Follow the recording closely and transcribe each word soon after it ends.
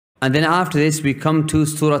And then after this we come to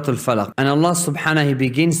Surah Al-Falaq. And Allah subhanahu, He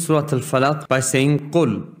begins Surah Al-Falaq by saying,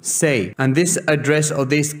 Qul, say. And this address or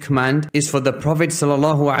this command is for the Prophet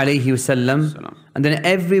sallallahu alaihi wasallam, and then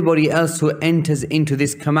everybody else who enters into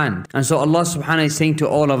this command. And so Allah subhanahu is saying to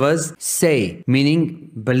all of us, say,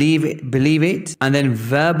 meaning believe it, and then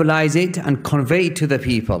verbalize it and convey it to the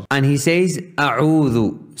people. And He says,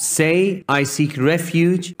 اعوذ, say, I seek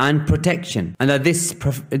refuge and protection. And that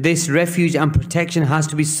this refuge and protection has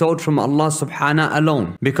to be sought from Allah subhanahu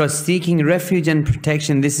alone. Because seeking refuge and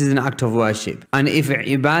protection, this is an act of worship. And if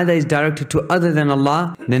ibadah is directed to other than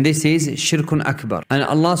Allah, then this is shirkun akbar. And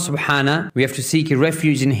Allah subhanahu, we have to seek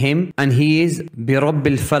refuge in Him, and He is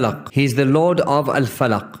birabbil falaq. He is the Lord of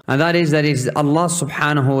al-falaq. And that is Allah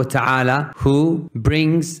subhanahu wa ta'ala who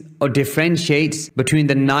brings or differentiates between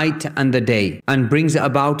the night and the day and brings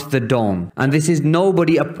about the dawn. And this is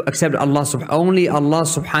nobody except Allah subhanahu. Only Allah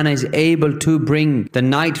subhanahu is able to bring the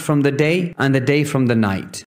night from the day and the day from the night.